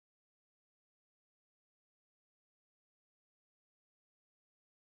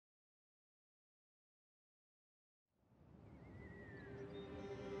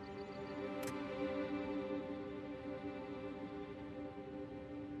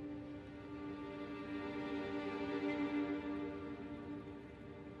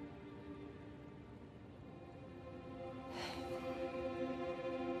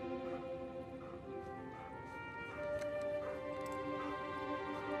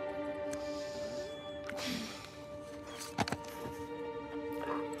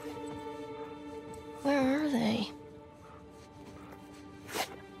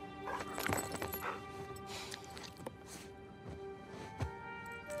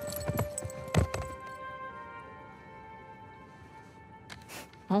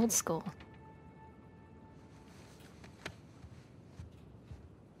Old school.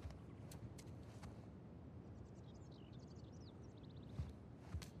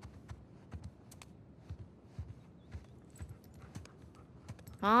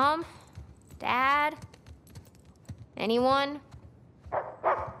 Mom? Dad? Anyone?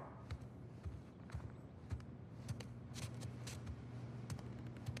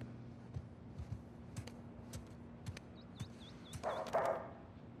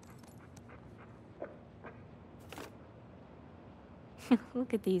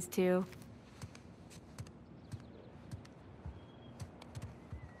 Look at these two.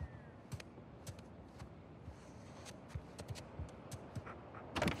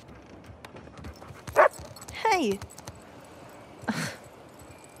 Hey!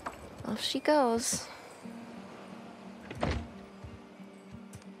 Off she goes.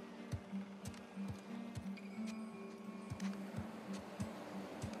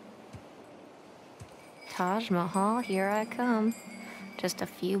 Taj Mahal, here I come. Just a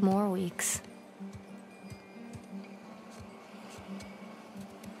few more weeks.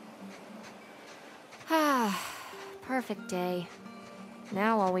 Ah, perfect day.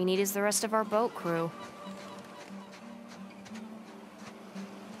 Now all we need is the rest of our boat crew.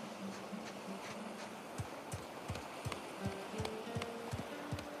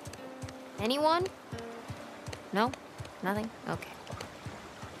 Anyone? No? Nothing? Okay.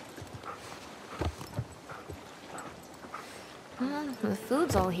 The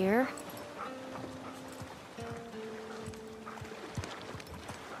food's all here.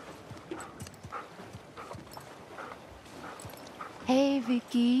 Hey,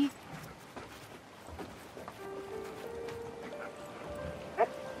 Vicky.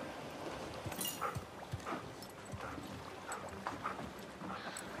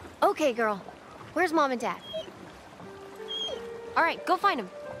 Okay, girl. Where's Mom and Dad? All right, go find them.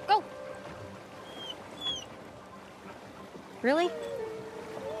 Go! Really?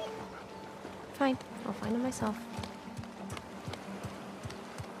 Fine, I'll find them myself.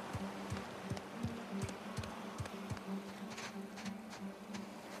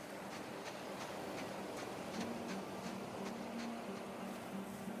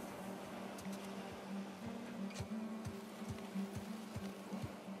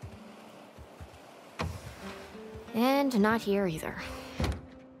 And not here either.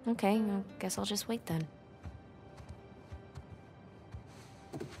 Okay, I guess I'll just wait then.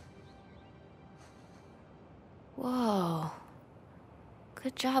 Whoa.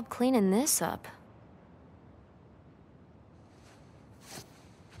 Good job cleaning this up.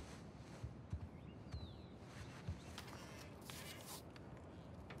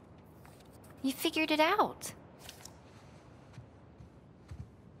 You figured it out.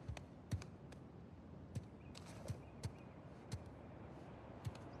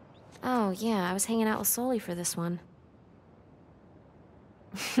 Oh, yeah, I was hanging out with Sully for this one.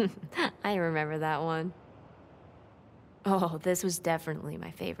 I remember that one. Oh, this was definitely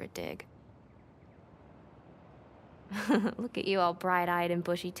my favorite dig. Look at you all bright-eyed and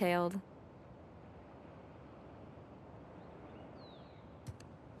bushy-tailed.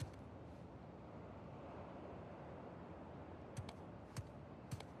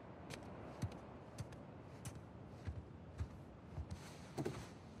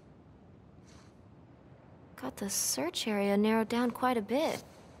 Got the search area narrowed down quite a bit.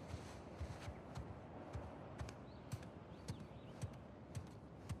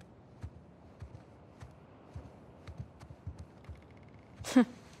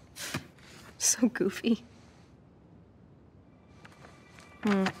 So goofy.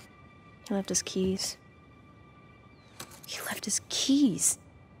 He left his keys. He left his keys.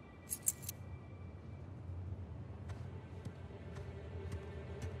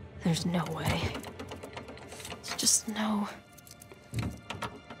 There's no way. There's just no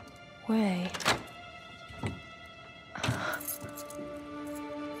way.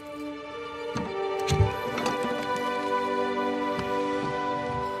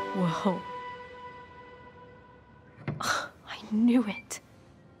 Whoa. I knew it.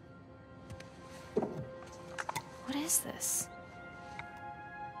 What is this?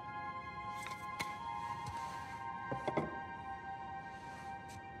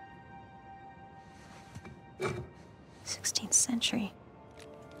 '16th century.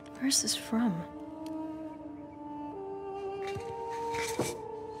 Where's this from?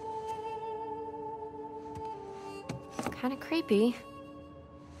 Kinda creepy.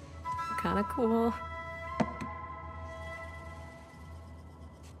 Kinda cool.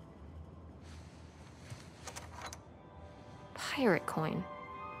 Pirate coin.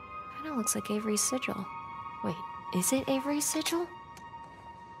 Kinda looks like Avery's sigil. Wait, is it Avery's sigil?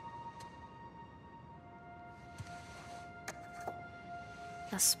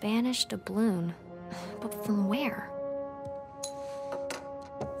 Spanish doubloon. But from where?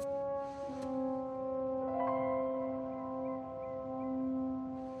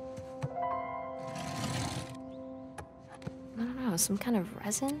 I don't know, some kind of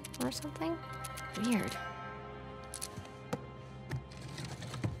resin or something? Weird.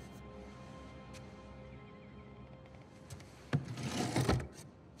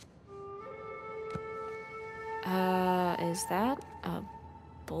 Is that a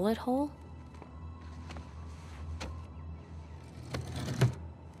bullet hole?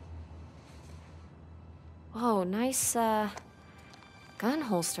 Whoa, nice, gun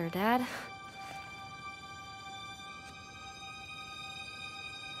holster, Dad.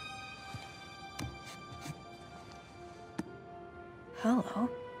 Hello. Wow.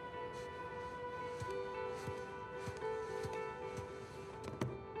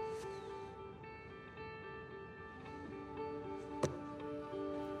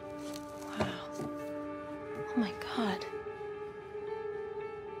 Oh my God.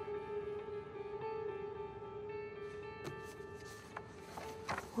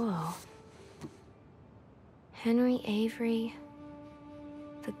 Whoa. Henry Avery.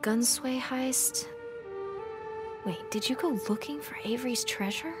 The Gunsway heist. Wait, did you go looking for Avery's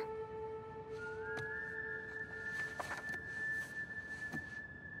treasure?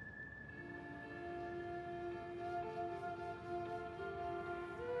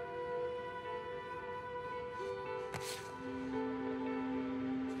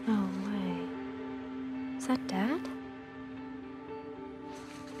 No way. Is that Dad?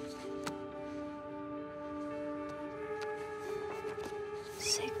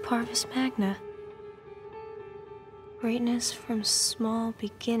 Sig Parvis Magna. Greatness from small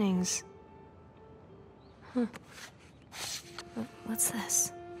beginnings. Huh. What's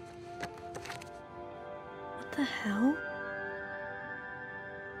this? What the hell?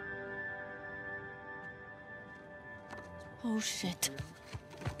 Oh shit.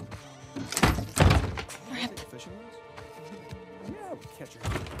 Crap.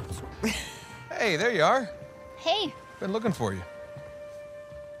 Hey, there you are. Hey, Been looking for you.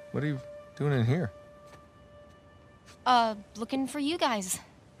 What are you doing in here? looking for you guys.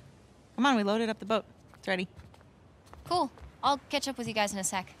 Come on, we loaded up the boat. It's ready. Cool. I'll catch up with you guys in a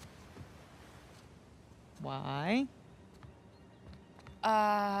sec. Why?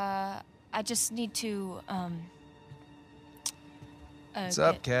 I just need to, What's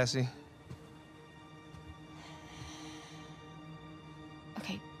up, Cassie?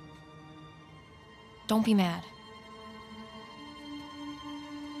 Okay. Don't be mad.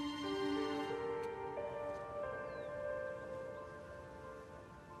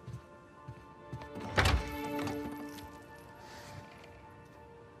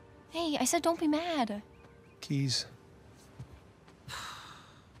 Hey, I said don't be mad. Keys.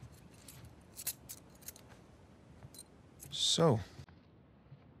 So,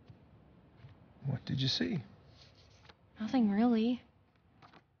 what did you see? Nothing really.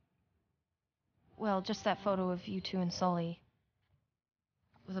 Well, just that photo of you two and Sully.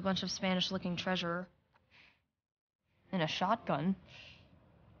 With a bunch of Spanish-looking treasure. And a shotgun.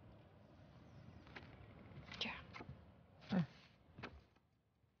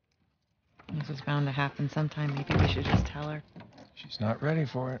 This was bound to happen sometime. Maybe we should just tell her. She's not ready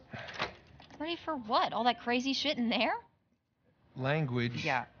for it. Ready for what? All that crazy shit in there? Language.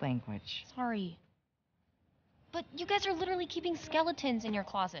 Yeah, language. Sorry. But you guys are literally keeping skeletons in your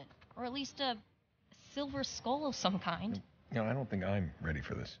closet. Or at least a silver skull of some kind. You know, I don't think I'm ready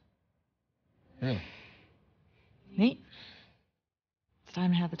for this. Really? Nate, it's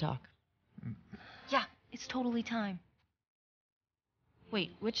time to have the talk. Yeah, it's totally time.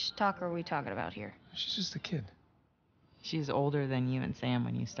 Wait, which talk are we talking about here? She's just a kid. She's older than you and Sam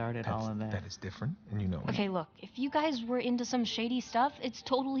when you started all of that. That is different, and you know it. Okay, look, if you guys were into some shady stuff, it's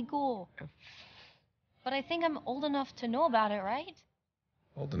totally cool. But I think I'm old enough to know about it, right?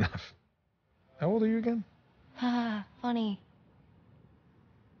 Old enough. How old are you again? Haha, funny.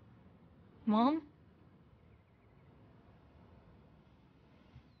 Mom?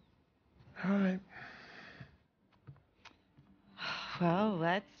 All right. Well,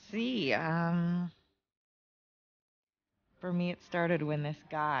 let's see. For me, it started when this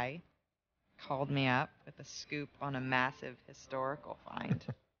guy called me up with a scoop on a massive historical find.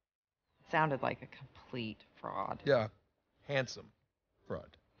 Sounded like a complete fraud. Yeah. Handsome.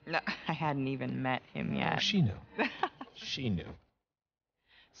 Fraud. No, I hadn't even met him Oh, yet. she knew. She knew.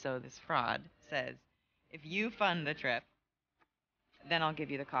 So this fraud says, if you fund the trip, then I'll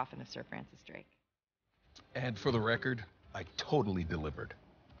give you the coffin of Sir Francis Drake. And for the record, I totally delivered.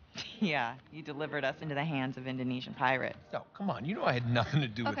 Yeah, you delivered us into the hands of Indonesian pirates. No, come on. You know I had nothing to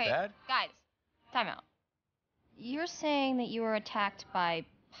do with Okay, that. guys, time out. You're saying that you were attacked by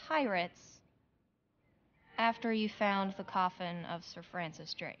pirates after you found the coffin of Sir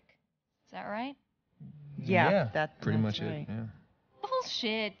Francis Drake. Is that right? Yeah, pretty that's much right. it. Yeah.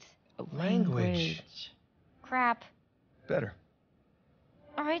 Bullshit. Language. Crap. Better.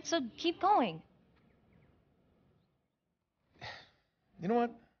 All right, so keep going. You know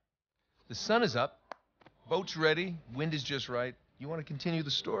what? The sun is up. Boat's ready. Wind is just right. You want to continue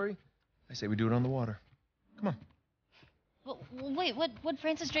the story? I say we do it on the water. Come on. Well, wait, what'd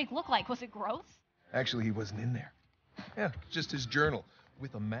Francis Drake look like? Was it gross? Actually, he wasn't in there. Yeah, just his journal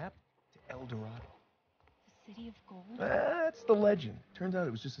with a map to El Dorado. The City of Gold? That's the legend. Turns out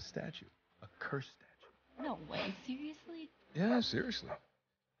it was just a statue. A cursed statue. No way, seriously? Yeah, seriously.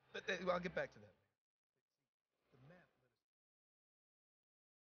 But I'll get back to that.